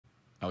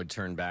I would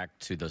turn back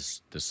to the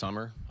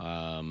summer.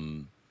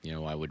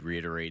 I would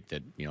reiterate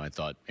that I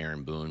thought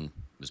Aaron Boone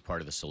was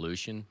part of the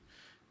solution,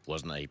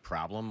 wasn't a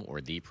problem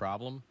or the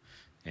problem.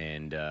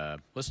 And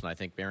listen, I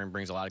think Aaron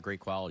brings a lot of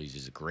great qualities.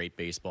 He's a great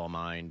baseball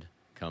mind.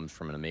 Comes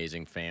from an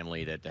amazing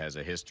family that has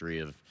a history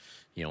of,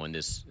 in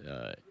this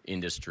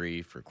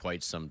industry for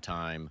quite some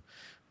time.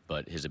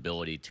 But his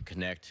ability to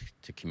connect,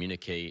 to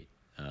communicate,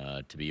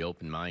 to be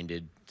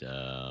open-minded.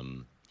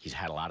 He's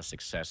had a lot of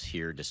success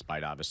here,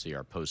 despite obviously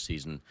our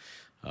postseason,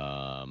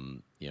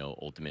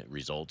 ultimate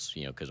results.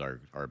 Because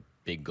our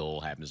big goal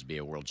happens to be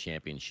a world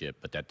championship,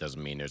 but that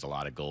doesn't mean there's a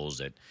lot of goals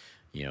that,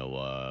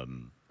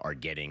 are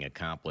getting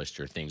accomplished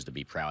or things to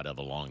be proud of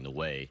along the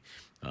way.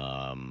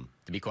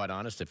 To be quite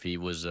honest, if he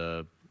was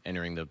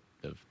entering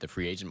the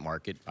free agent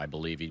market, I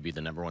believe he'd be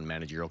the #1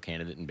 managerial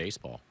candidate in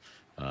baseball.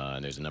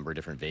 And there's a number of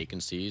different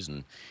vacancies,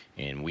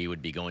 and we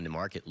would be going to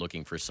market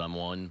looking for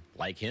someone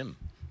like him.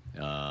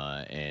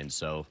 And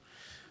so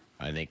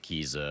I think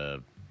he's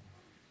has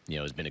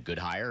been a good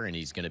hire, and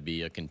he's going to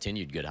be a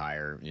continued good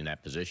hire in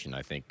that position.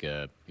 I think,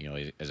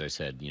 as I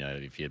said,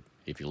 if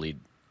you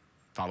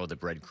follow the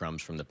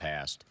breadcrumbs from the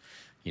past,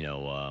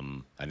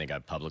 I think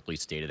I've publicly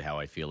stated how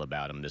I feel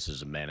about him. This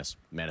is a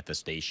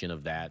manifestation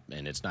of that,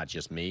 and it's not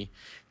just me.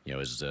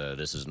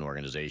 This is an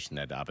organization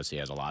that obviously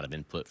has a lot of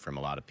input from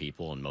a lot of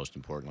people, and most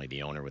importantly,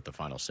 the owner with the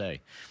final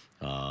say.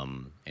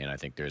 And I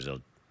think there's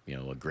a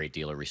great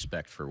deal of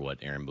respect for what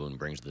Aaron Boone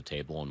brings to the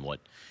table and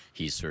what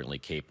he's certainly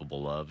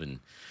capable of, and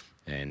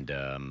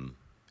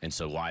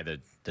so why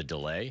the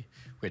delay?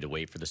 We had to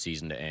wait for the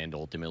season to end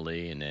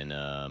ultimately, and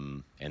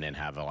then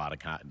have a lot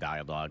of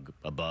dialogue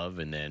above,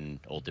 and then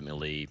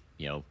ultimately,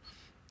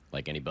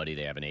 like anybody,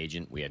 they have an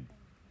agent. We had,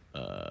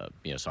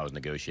 so I was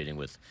negotiating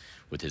with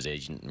his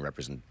agent in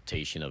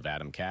representation of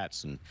Adam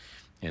Katz, and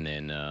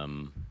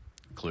then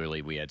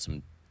clearly we had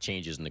some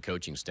changes in the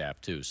coaching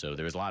staff too. So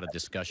there was a lot of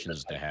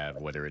discussions to have,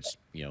 whether it's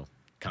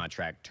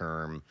contract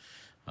term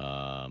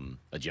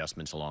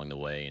adjustments along the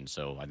way, and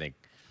so I think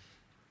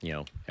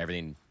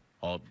everything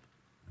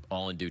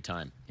all in due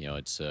time.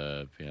 It's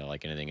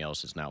like anything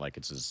else. It's not like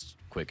it's as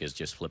quick as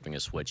just flipping a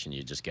switch and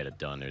you just get it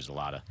done. There's a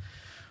lot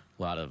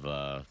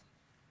of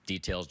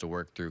details to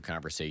work through,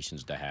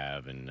 conversations to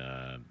have,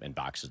 and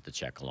boxes to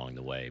check along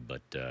the way.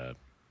 But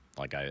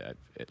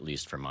at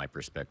least from my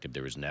perspective,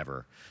 there was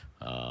never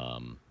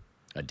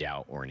a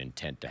doubt or an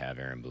intent to have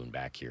Aaron Boone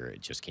back here.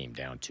 It just came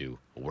down to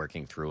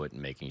working through it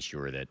and making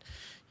sure that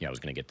I was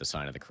going to get the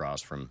sign of the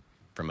cross from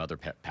other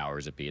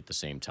powers that be at the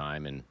same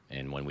time.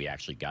 And when we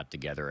actually got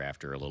together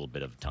after a little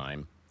bit of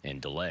time and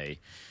delay,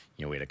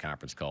 we had a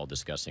conference call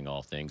discussing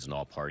all things, and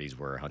all parties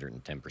were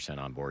 110%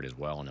 on board as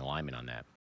well in alignment on that.